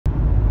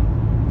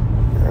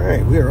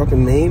Alright, we are up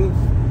in Maine.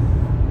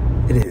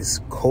 It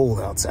is cold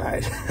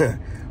outside.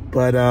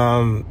 But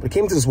I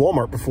came to this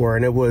Walmart before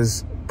and it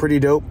was pretty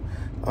dope.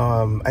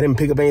 I didn't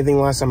pick up anything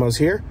last time I was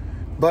here,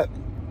 but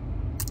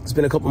it's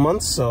been a couple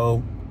months,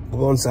 so we'll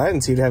go inside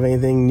and see if they have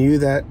anything new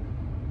that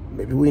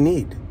maybe we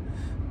need.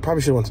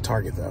 Probably should have went to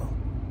Target though.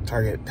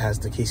 Target has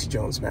the Casey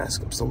Jones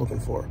mask I'm still looking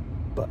for,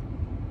 but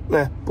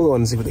we'll go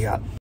in and see what they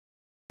got.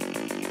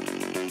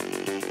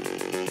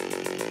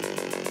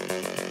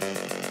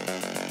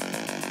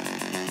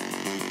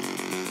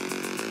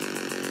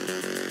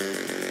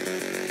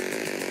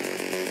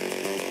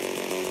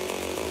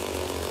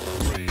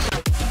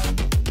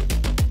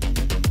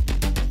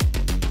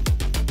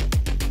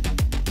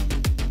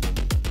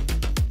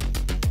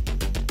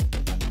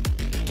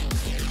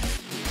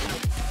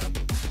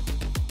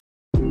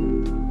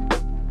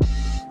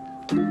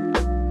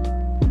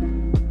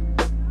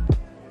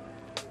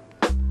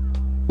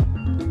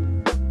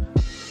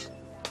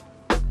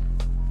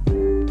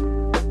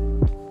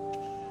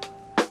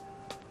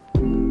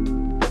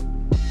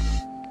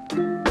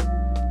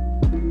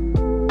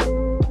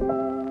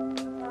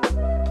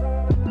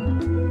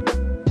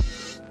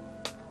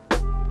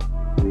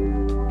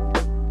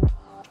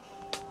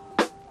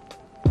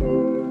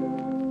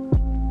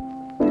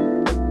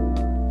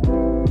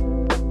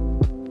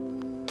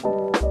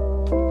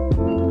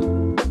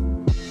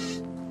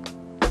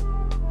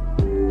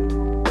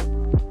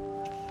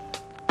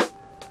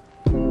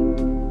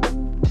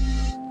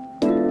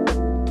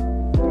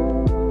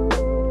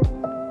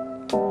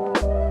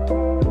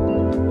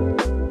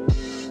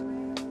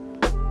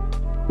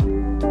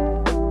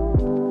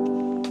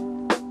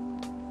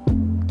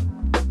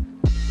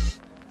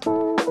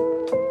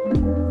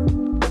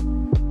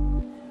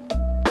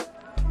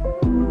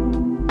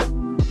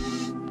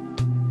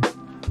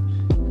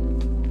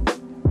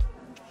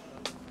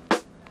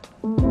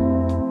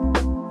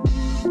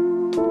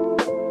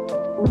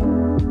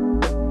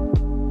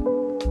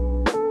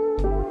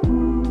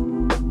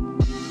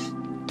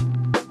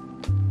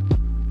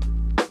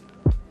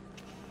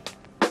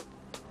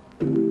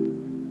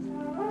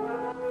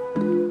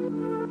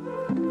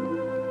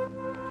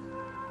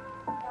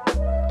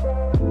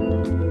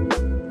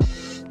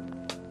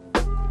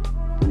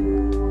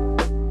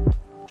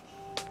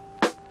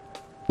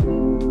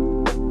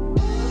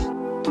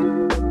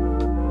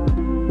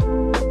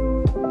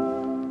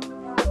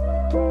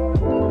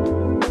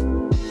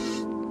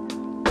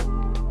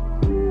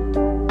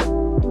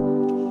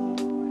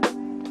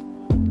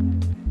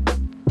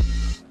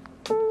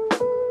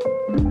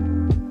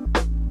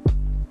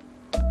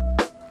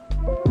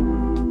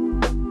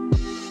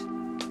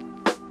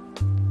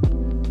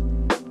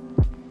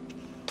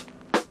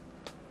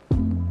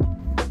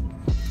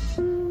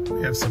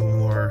 Some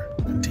more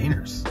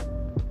containers,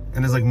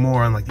 and there's like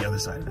more on like the other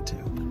side of it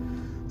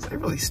too, so they're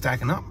really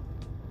stacking up.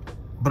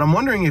 But I'm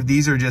wondering if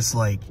these are just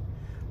like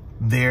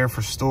there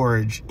for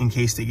storage in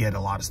case they get a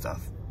lot of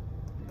stuff,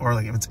 or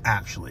like if it's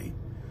actually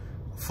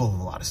full of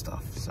a lot of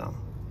stuff. So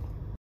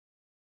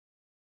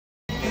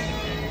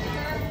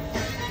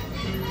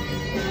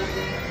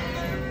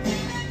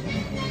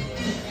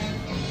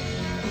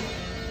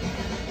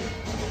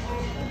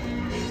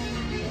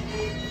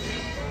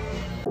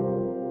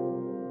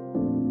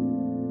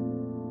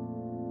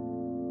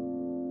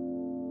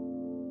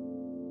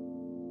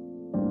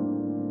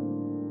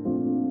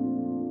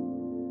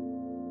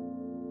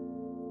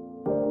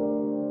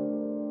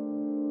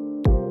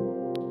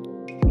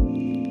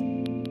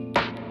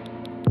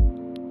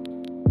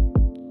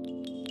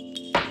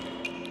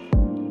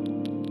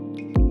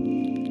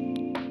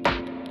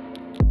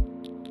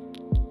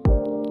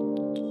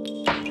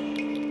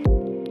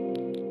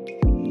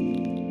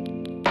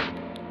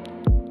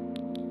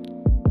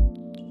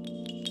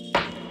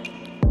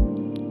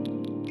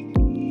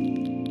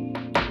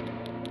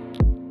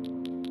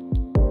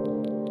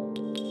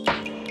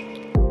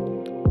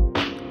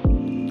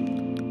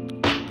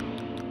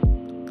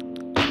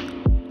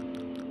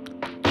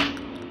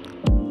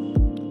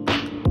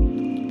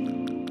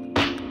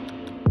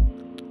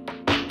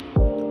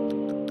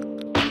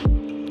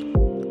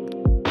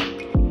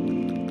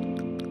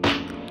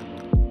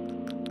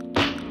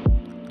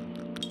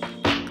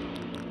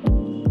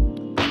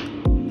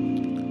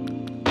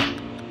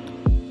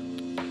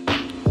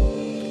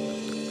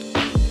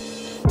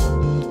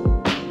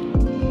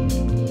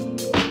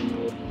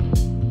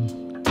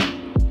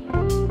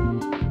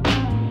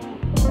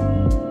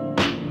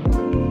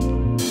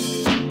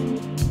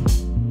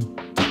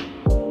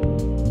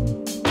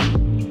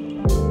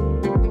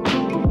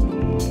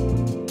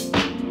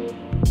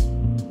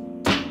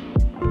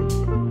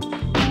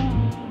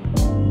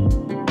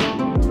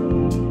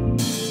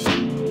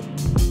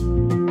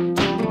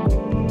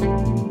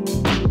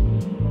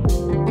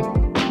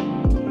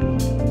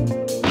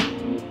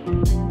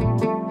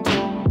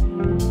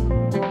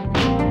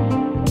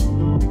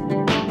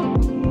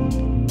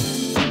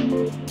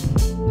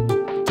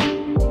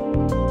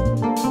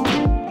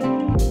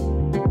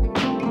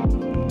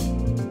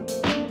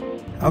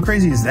how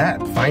crazy is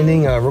that?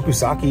 Finding a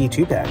Rokusaki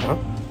 2-pack,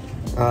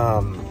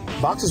 huh?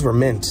 Boxes were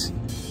mint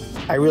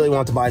I really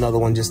want to buy another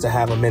one just to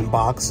have a mint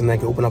box, and I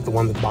can open up the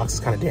one that the box is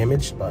kind of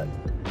damaged, but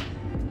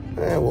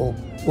we'll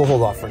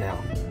hold off for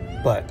now.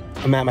 But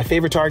I'm at my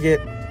favorite Target,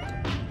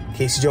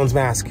 Casey Jones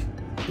mask.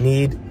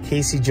 Need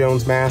Casey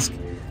Jones mask.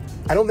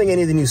 I don't think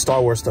any of the new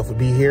Star Wars stuff would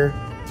be here,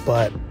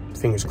 but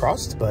fingers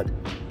crossed. But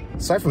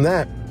aside from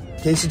that,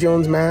 Casey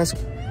Jones mask,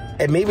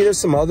 and maybe there's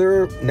some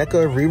other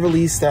NECA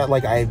re-release that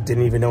like I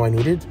didn't even know I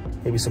needed.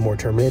 Maybe some more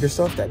Terminator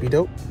stuff, that'd be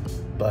dope.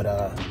 But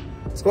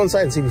let's go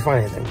inside and see if we find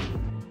anything.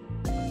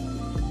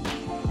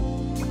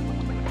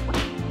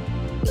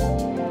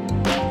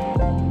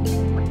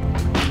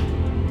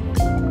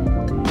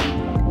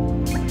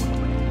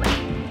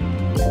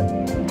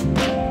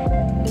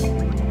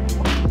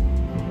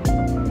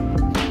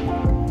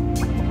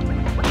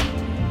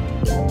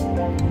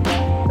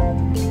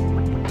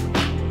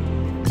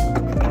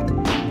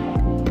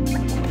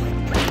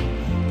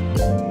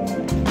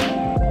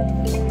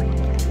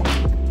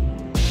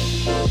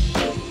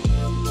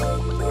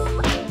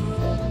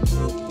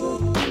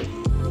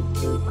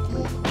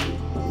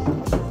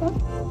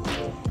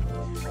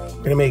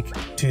 Gonna make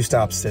 2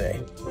 stops today.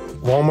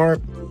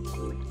 Walmart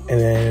and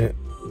then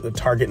the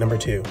Target number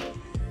 2.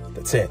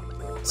 That's it.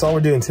 That's all we're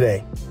doing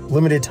today.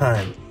 Limited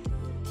time.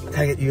 I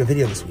gotta get you a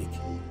video this week.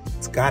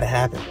 It's gotta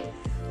happen.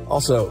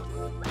 Also,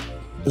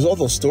 there's all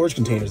those storage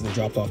containers that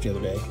dropped off the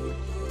other day.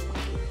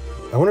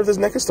 I wonder if there's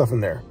NECA stuff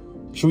in there.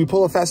 Should we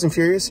pull a Fast and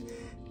Furious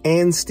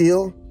and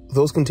steal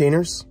those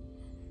containers?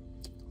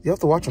 You'll have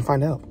to watch and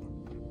find out.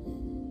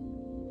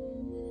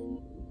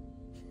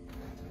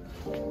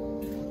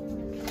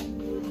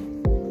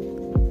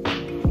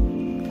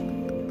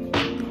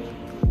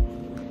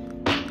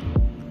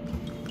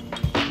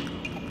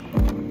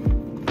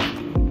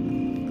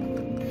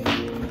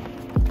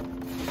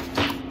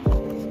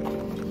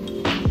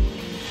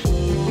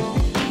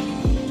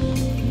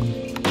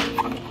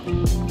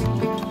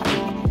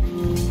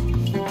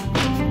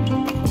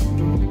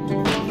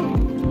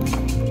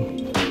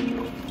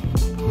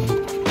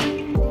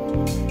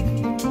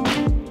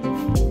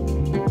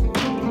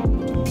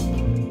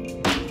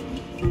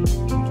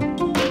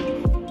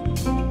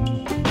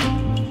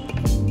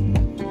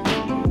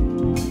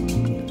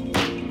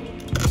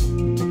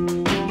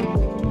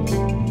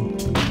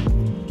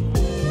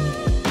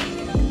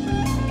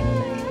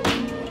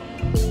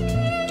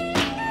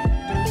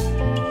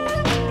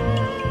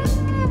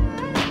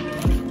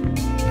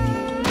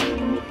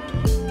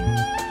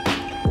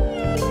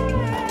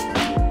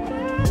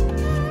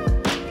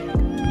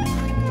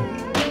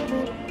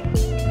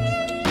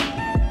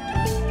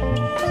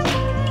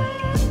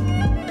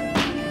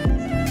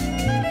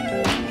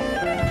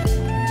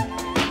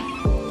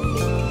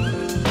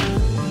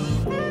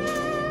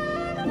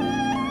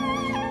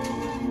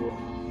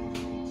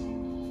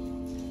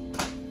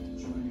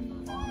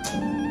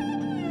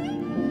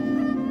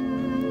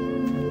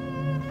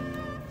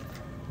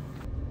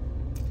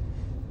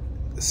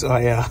 So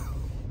I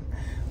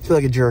feel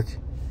like a jerk.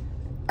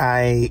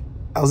 I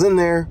was in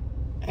there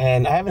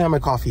and I haven't had my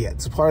coffee yet.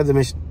 So part of the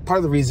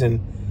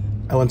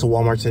reason I went to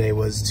Walmart today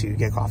was to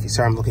get coffee.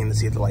 Sorry, I'm looking to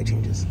see if the light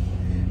changes.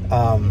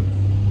 I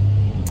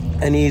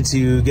need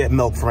to get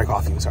milk for my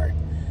coffee, I'm sorry.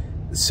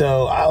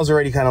 So I was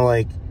already kind of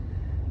like,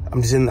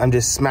 I'm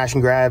just smash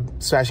and grab,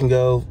 smash and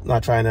go,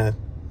 not trying to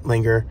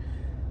linger.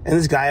 And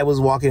this guy was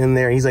walking in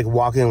there, and he's like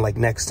walking like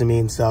next to me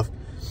and stuff.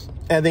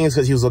 And I think it's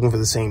because he was looking for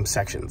the same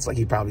sections. Like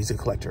he probably is a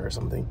collector or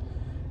something.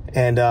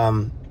 And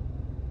I'm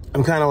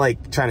kind of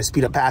like trying to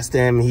speed up past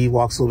him. He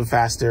walks a little bit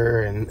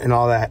faster and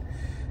all that.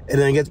 And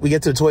then we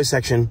get to the toy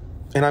section,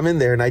 and I'm in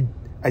there, and I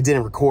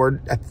didn't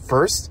record at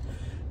first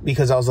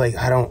because I was like,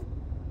 I don't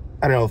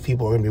know if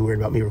people are gonna be weird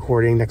about me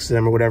recording next to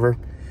them or whatever.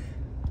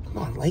 Come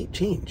on, light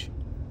change.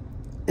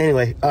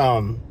 Anyway,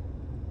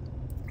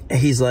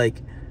 he's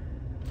like,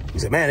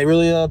 man, they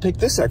really picked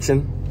this section.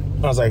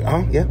 And I was like,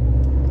 yeah.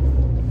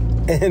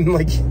 And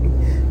like,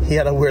 he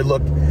had a weird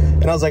look,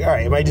 and I was like, all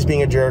right, am I just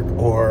being a jerk,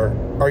 or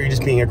are you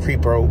just being a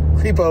creepo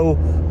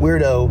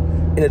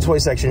weirdo in a toy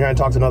section trying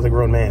to talk to another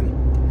grown man?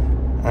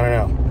 I don't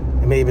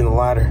know. It may have been the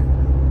latter,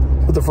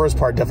 but the first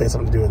part definitely has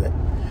something to do with it.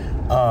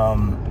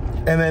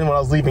 And then when I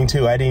was leaving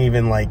too, I didn't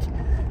even like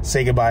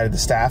say goodbye to the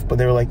staff, but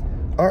they were like,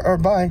 or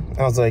bye. And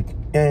I was like,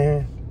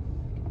 eh.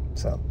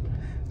 So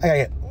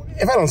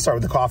if I don't start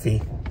with the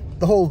coffee,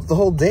 the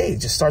whole day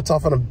just starts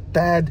off on a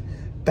bad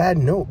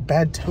note,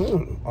 bad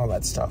tone, all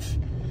that stuff.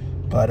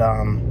 But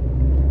I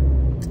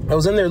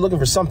was in there looking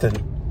for something,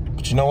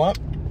 but you know what?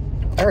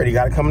 I already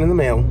got it coming in the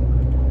mail.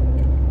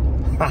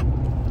 Ha!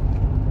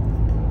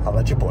 I'll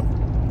let you boy.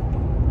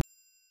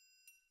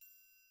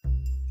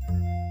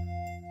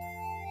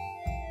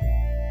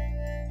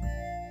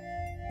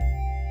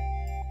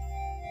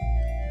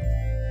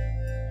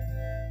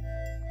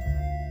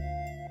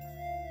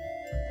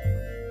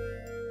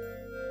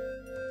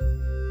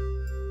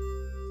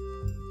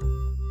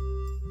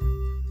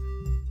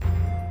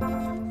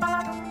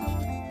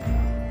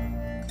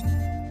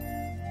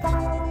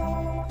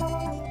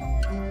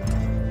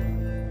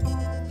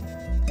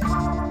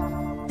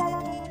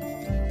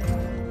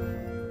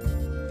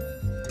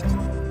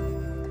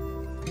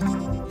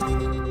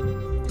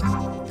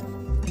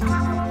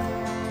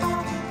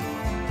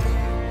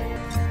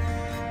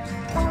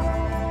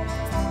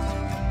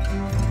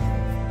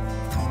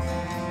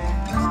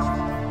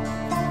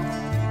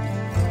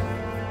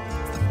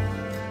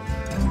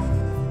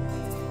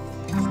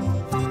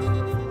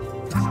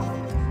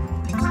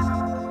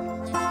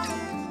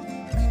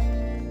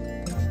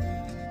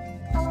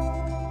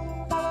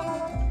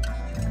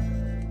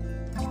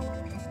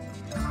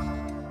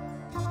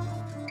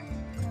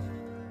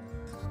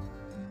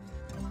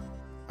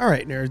 All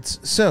right,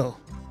 nerds. So,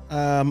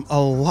 a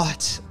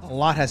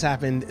lot has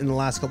happened in the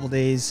last couple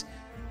days.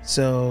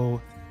 So,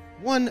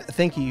 one,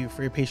 thank you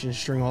for your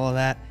patience during all of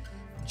that.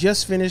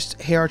 Just finished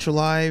HeyArcher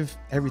Live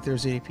every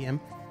Thursday at 8 p.m.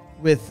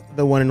 with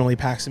the one and only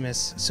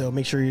Paximus. So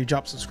make sure you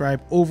drop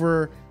subscribe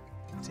over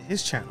to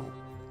his channel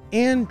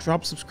and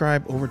drop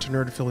subscribe over to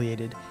Nerd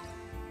Affiliated.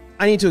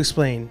 I need to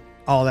explain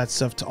all that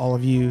stuff to all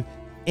of you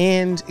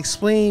and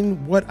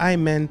explain what I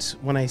meant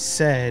when I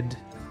said,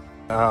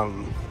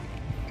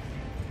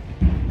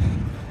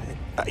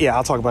 yeah,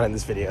 I'll talk about it in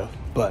this video.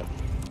 But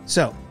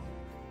so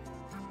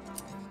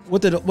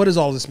what does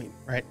all this mean,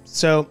 right?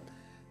 So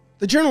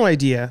the general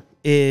idea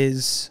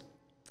is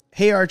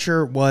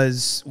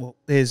HeyArcher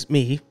is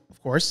me,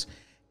 of course,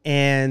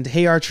 and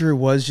HeyArcher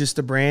was just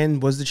the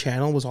brand, was the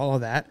channel, was all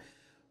of that.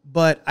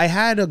 But I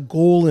had a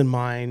goal in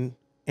mind,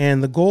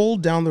 and the goal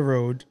down the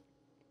road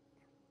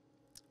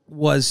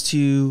was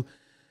to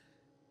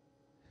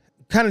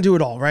kind of do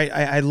it all, right?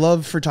 I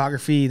love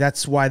photography.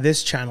 That's why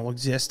this channel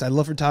exists. I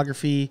love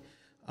photography.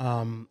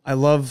 I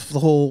love the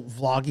whole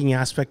vlogging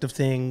aspect of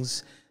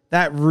things.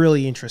 That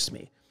really interests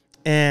me.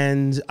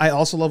 And I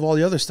also love all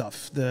the other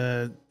stuff,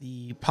 the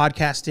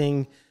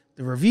podcasting,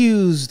 the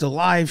reviews, the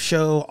live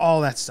show, all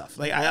that stuff.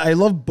 Like I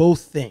love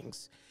both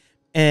things.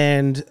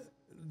 And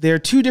they're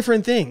two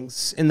different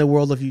things in the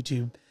world of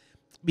YouTube,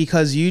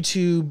 because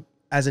YouTube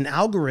as an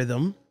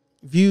algorithm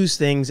views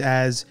things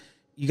as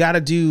you got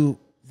to do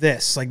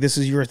this. Like, this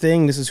is your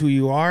thing. This is who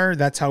you are.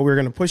 That's how we're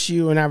going to push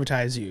you and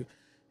advertise you.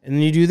 And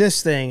then you do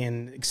this thing,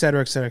 and et cetera,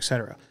 et cetera, et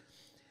cetera.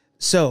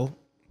 So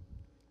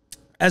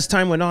as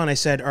time went on, I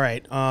said, all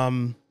right,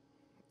 I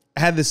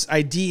had this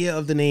idea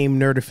of the name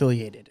Nerd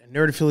Affiliated. And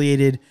Nerd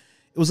Affiliated,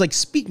 it was like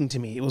speaking to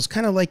me. It was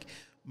kind of like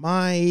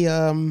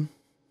my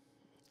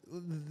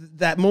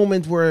that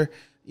moment where,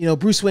 you know,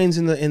 Bruce Wayne's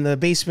in the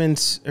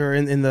basement or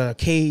in the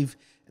cave,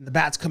 and the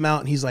bats come out,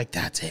 and he's like,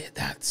 that's it.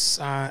 That's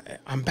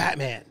I'm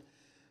Batman.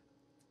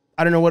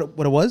 I don't know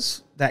what it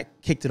was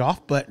that kicked it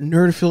off, but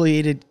Nerd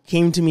Affiliated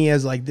came to me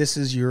as like, this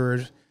is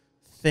your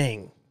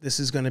thing. This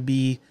is going to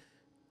be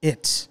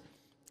it.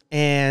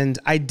 And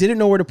I didn't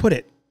know where to put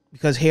it,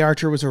 because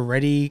HeyArcher was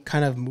already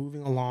kind of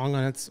moving along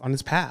on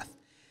its path.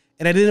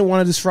 And I didn't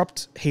want to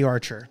disrupt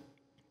HeyArcher.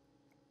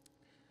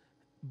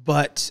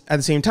 But at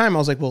the same time, I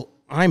was like, well,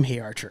 I'm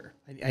HeyArcher.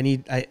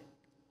 I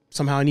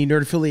somehow need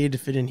Nerd Affiliated to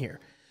fit in here.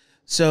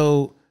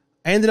 So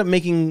I ended up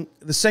making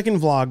the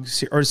second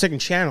vlog, or the second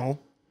channel,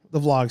 the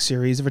vlog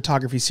series, the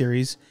photography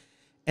series,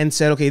 and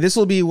said, okay, this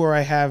will be where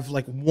I have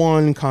like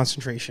one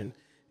concentration.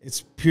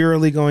 It's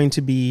purely going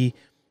to be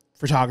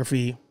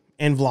photography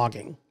and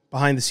vlogging,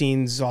 behind the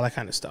scenes, all that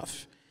kind of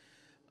stuff.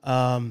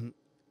 And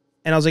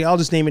I was like, I'll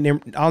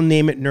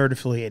name it Nerd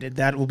Affiliated.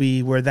 That will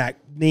be where that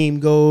name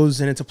goes,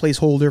 and it's a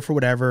placeholder for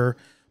whatever.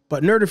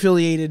 But Nerd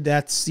Affiliated,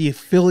 that's the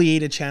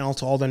affiliated channel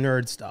to all the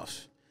nerd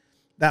stuff.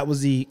 That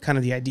was the kind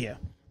of the idea.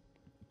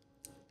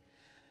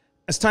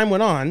 As time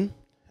went on,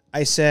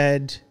 I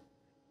said,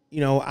 you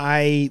know,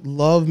 I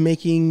love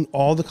making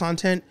all the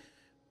content,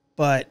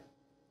 but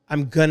I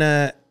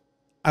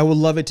would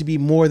love it to be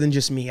more than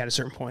just me at a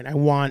certain point. I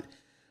want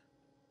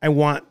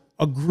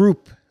a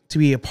group to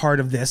be a part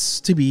of this,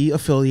 to be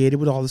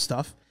affiliated with all the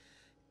stuff.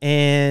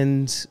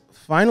 And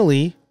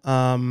finally,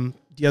 the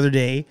other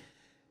day,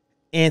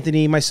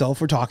 Anthony and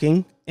myself were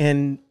talking,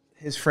 and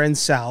his friend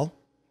Sal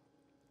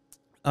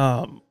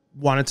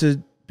wanted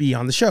to be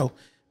on the show,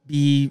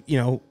 be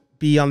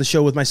on the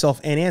show with myself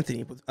and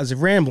Anthony as a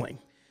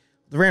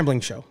the Rambling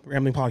show, the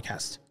Rambling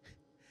podcast.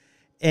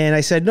 And I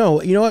said, no,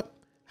 you know what?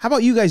 How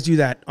about you guys do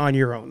that on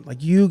your own?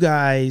 Like, you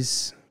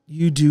guys,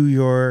 you do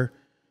your,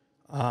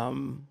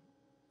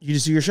 you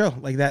just do your show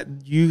like that.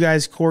 You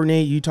guys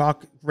coordinate, you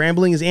talk.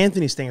 Rambling is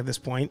Anthony's thing at this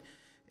point.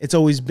 It's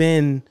always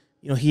been,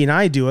 you know, he and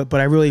I do it, but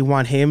I really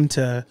want him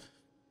to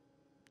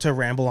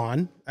ramble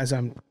on, as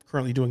I'm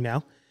currently doing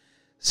now.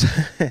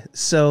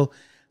 So,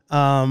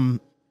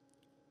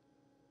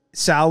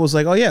 Sal was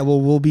like, oh yeah, well,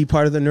 we'll be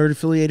part of the Nerd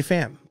Affiliated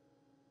fam.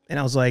 And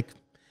I was like,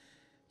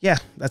 yeah,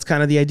 that's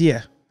kind of the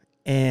idea.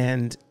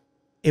 And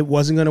it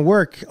wasn't going to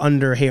work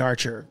under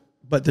HeyArcher,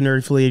 but the Nerd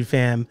Affiliated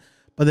fam,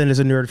 but then as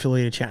a Nerd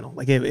Affiliated channel.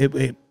 Like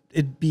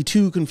it'd be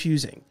too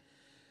confusing.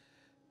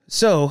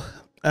 So,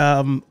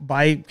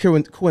 by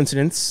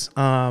coincidence,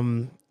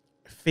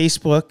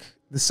 Facebook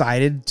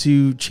decided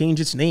to change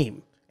its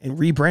name and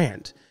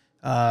rebrand,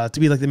 to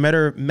be like the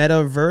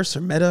metaverse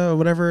or meta,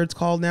 whatever it's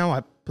called now.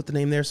 I put the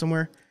name there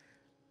somewhere.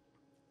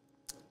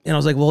 And I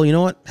was like, well, you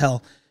know what?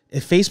 Hell,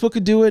 if Facebook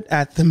could do it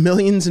at the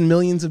millions and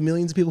millions of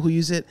people who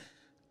use it,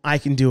 I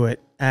can do it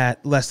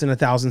at less than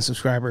 1,000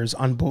 subscribers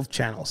on both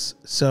channels.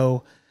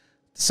 So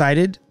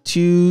decided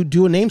to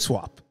do a name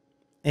swap,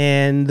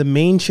 and the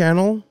main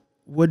channel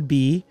would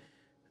be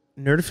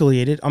Nerd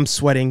Affiliated. I'm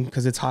sweating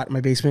because it's hot in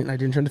my basement and I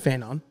didn't turn the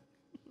fan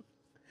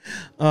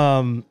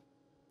on.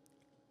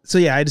 So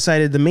yeah, I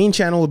decided the main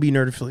channel would be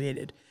Nerd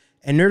Affiliated,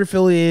 and Nerd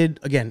Affiliated,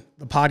 again,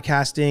 the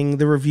podcasting,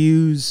 the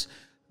reviews,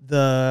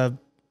 the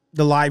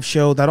live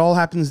show, that all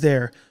happens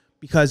there.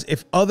 Because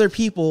if other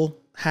people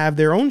have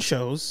their own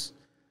shows,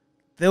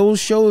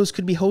 those shows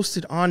could be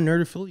hosted on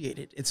Nerd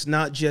Affiliated. It's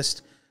not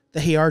just the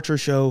HeyArcher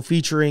show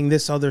featuring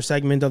this other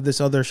segment of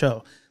this other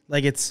show.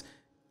 Like, it's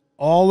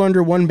all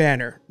under one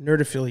banner, Nerd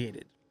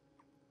Affiliated.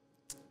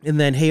 And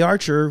then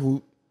HeyArcher,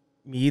 who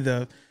me,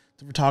 the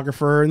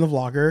photographer and the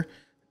vlogger,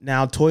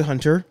 now Toy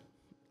Hunter,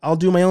 I'll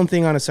do my own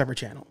thing on a separate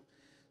channel.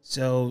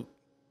 So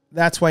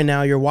that's why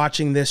now you're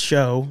watching this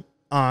show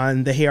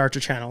on the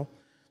HeyArcher channel,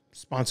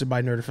 sponsored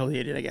by Nerd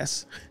Affiliated, I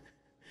guess.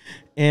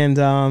 And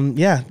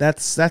yeah,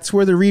 that's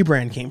where the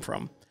rebrand came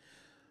from.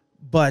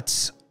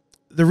 But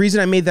the reason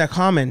I made that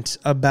comment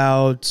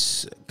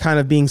about kind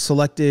of being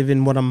selective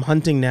in what I'm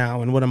hunting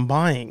now and what I'm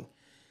buying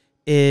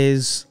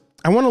is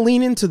I want to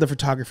lean into the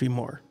photography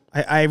more.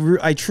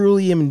 I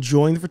truly am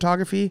enjoying the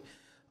photography.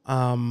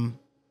 I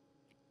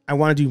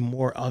want to do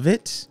more of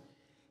it.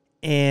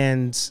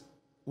 And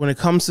when it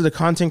comes to the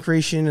content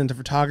creation and the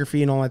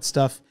photography and all that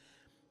stuff,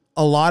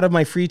 a lot of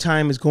my free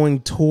time is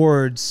going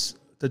towards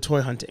the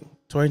toy hunting.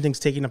 Toy hunting's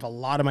taking up a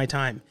lot of my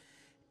time.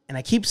 And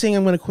I keep saying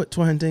I'm going to quit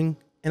toy hunting,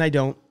 and I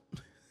don't.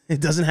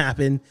 It doesn't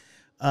happen.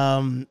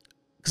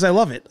 Because I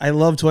love it. I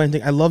love toy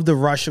hunting. I love the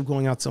rush of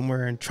going out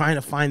somewhere and trying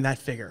to find that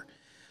figure.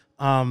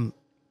 But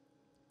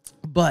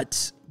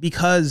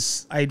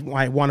because I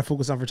want to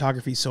focus on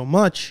photography so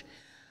much,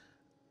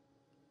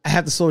 I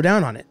have to slow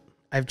down on it.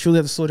 I truly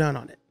have to slow down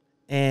on it.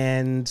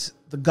 And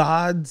the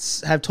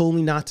gods have told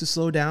me not to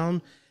slow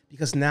down,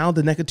 because now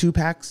the NECA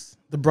 2-packs,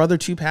 the Brother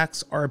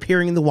 2-packs, are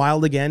appearing in the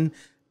wild again.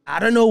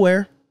 Out of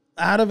nowhere.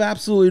 Out of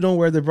absolutely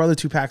nowhere, the Brother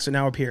 2-packs are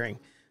now appearing.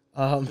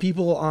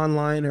 People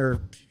online are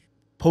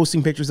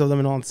posting pictures of them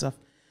and all that stuff.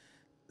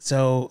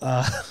 So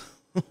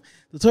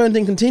the toy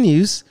hunting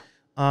continues,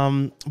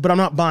 but I'm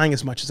not buying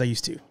as much as I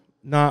used to.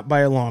 Not by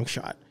a long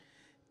shot.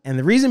 And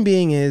the reason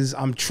being is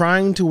I'm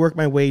trying to work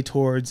my way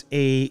towards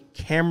a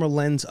camera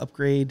lens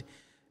upgrade,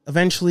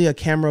 eventually a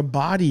camera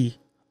body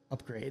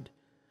upgrade.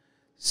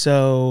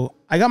 So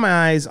I got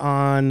my eyes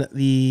on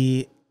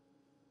the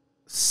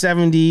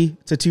 70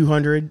 to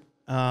 200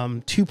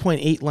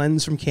 2.8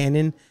 lens from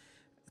Canon.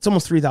 It's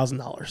almost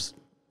 $3,000.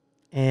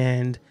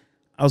 And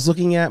I was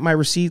looking at my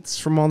receipts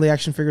from all the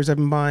action figures I've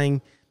been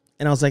buying,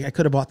 and I was like, I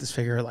could have bought this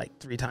figure like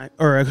 3 times,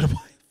 or I could have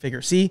bought a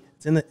figure. See,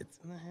 it's in the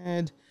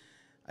head.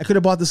 I could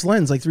have bought this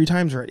lens like 3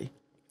 times already.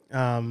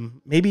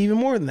 Maybe even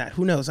more than that.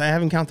 Who knows? I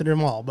haven't counted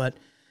them all, but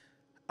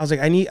I was like,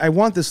 I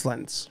want this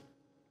lens.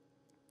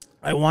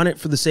 I want it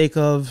for the sake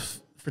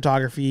of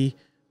photography,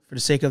 for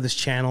the sake of this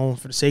channel,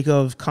 for the sake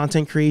of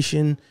content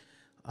creation.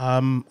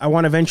 I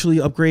want to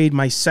eventually upgrade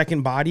my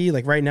second body.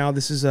 Like right now,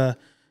 this is a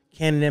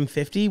Canon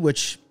M50,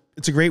 which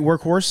it's a great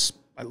workhorse.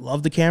 I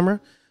love the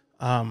camera.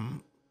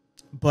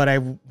 But I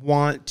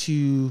want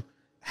to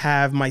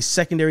have my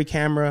secondary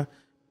camera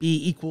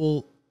be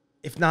equal,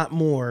 if not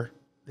more,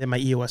 than my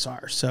EOS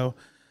R. So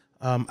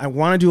I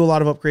want to do a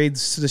lot of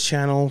upgrades to this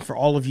channel for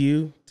all of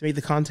you to make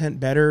the content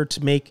better,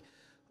 to make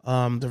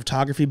the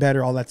photography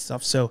better, all that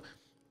stuff. So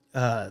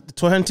the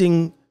toy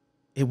hunting,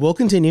 it will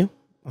continue.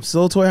 I'm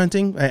still toy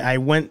hunting. I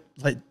went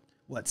like,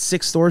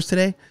 6 stores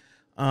today.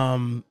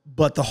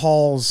 But the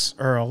hauls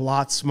are a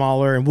lot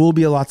smaller and will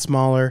be a lot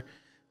smaller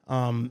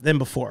than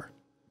before.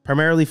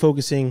 Primarily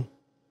focusing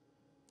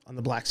on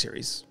the Black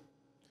Series.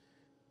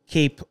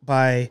 Cape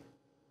by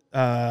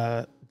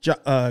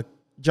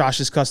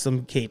Josh's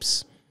Custom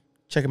Capes.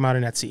 Check them out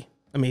on Etsy.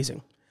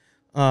 Amazing.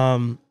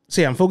 So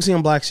yeah, I'm focusing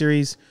on Black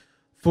Series,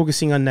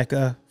 focusing on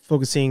NECA,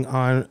 focusing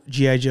on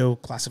G.I. Joe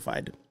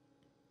Classified.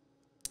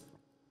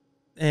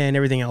 And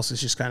everything else is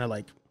just kind of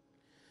like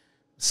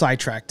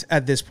sidetracked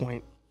at this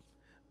point.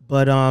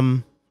 But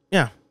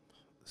yeah.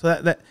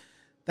 So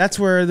that's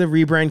where the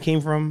rebrand came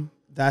from.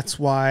 That's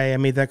why I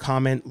made that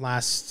comment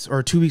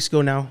 2 weeks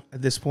ago now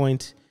at this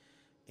point.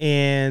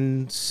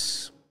 And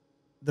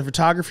the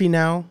photography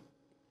now,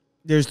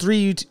 there's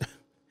 3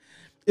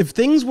 if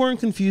things weren't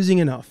confusing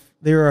enough,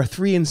 there are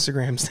 3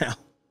 Instagrams now.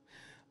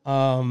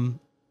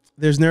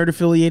 There's Nerd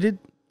Affiliated,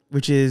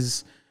 which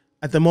is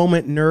at the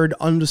moment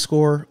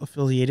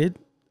Nerd_Affiliated.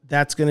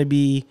 That's going to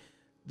be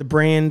the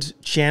brand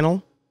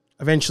channel.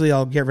 Eventually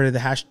I'll get rid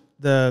of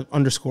the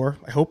underscore,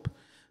 I hope.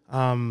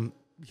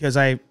 Because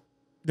Nerd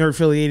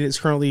Affiliated is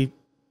currently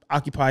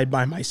occupied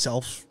by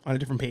myself on a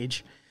different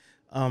page.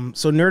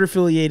 So Nerd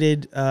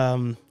Affiliated,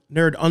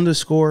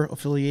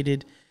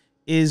 Nerd_Affiliated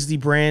is the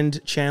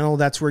brand channel.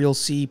 That's where you'll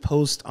see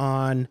posts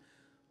on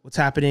what's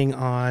happening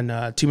on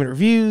 2-minute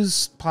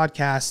reviews,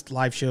 podcasts,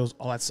 live shows,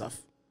 all that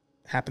stuff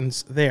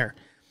happens there.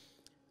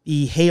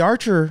 The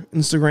HeyArcher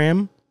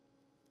Instagram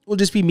will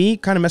just be me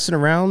kind of messing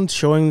around,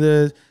 showing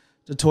the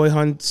toy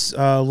hunts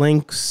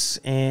links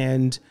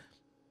and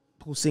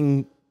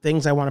posting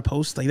things I want to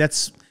post. Like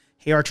that's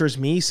HeyArcher is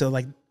me. So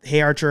like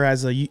HeyArcher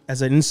as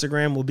an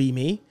Instagram will be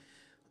me.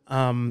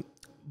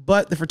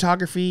 But the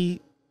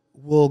photography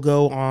will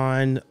go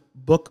on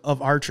Book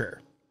of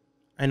Archer.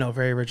 I know,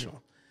 very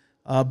original.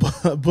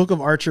 Book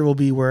of Archer will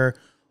be where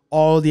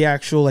all the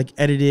actual like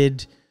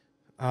edited,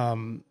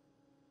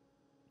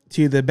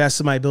 to the best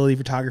of my ability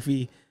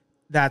photography,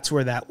 that's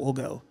where that will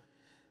go.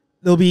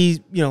 There'll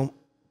be,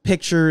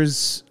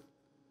 pictures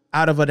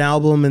out of an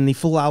album, and the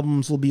full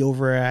albums will be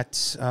over at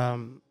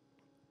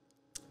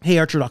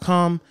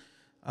HeyArcher.com.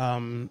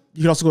 You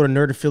can also go to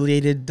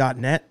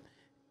nerdaffiliated.net.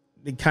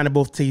 They kind of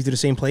both take you to the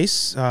same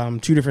place. 2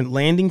 different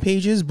landing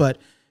pages, but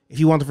if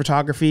you want the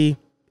photography,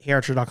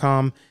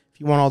 HeyArcher.com. If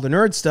you want all the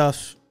nerd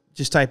stuff,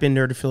 just type in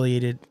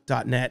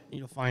nerdaffiliated.net.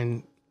 You'll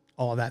find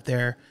all of that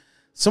there.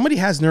 Somebody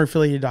has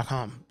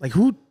nerdaffiliated.com. Like,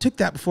 who took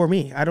that before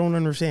me? I don't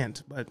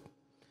understand, but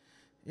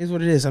it is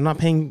what it is. I'm not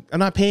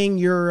paying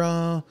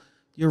your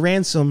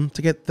ransom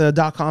to get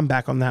the .com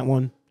back on that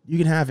one. You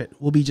can have it.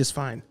 We'll be just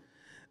fine.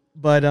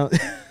 But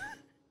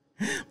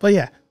but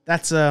yeah,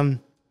 that's where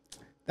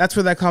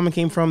that comment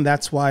came from.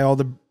 That's why all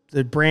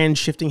the brand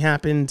shifting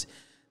happened.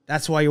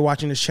 That's why you're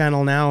watching this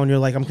channel now and you're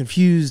like, I'm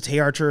confused.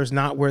 HeyArcher is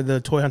not where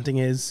the toy hunting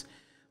is.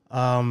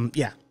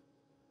 Yeah,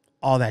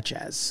 all that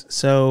jazz.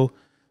 So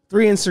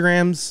 3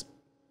 Instagrams,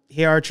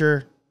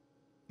 HeyArcher,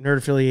 Nerd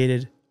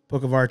Affiliated,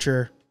 Book of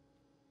Archer,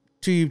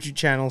 2 YouTube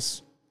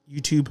channels,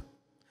 2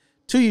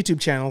 YouTube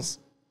channels,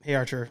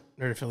 HeyArcher,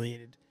 Nerd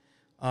Affiliated.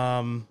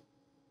 A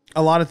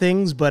lot of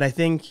things, but I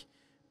think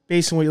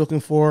based on what you're looking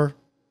for,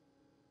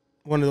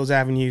 one of those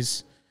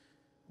avenues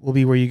will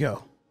be where you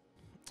go.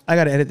 I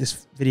got to edit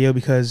this video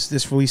because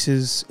this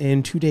releases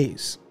in 2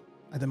 days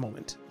at the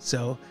moment.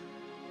 So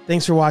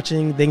thanks for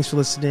watching. Thanks for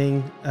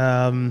listening.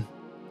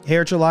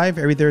 HeyArcher Live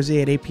every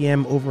Thursday at 8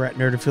 p.m. over at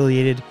Nerd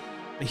Affiliated.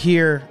 But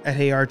here at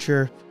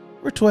HeyArcher,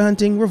 we're toy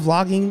hunting, we're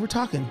vlogging, we're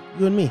talking,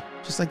 you and me,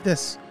 just like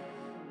this.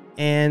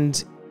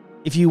 And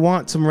if you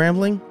want some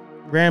Rambling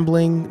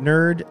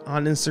Nerd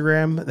on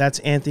Instagram, that's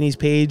Anthony's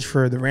page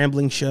for the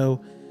Rambling Show.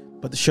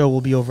 But the show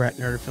will be over at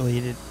Nerd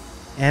Affiliated.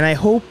 And I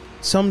hope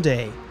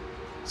someday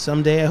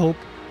I hope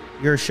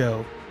your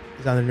show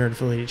is on the Nerd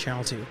Affiliated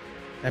channel too.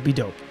 That'd be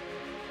dope.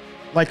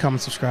 Like,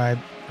 comment, subscribe.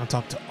 I'll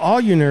talk to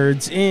all you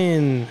nerds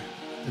in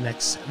the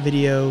next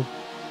video.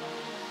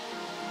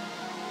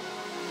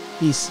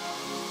 Peace.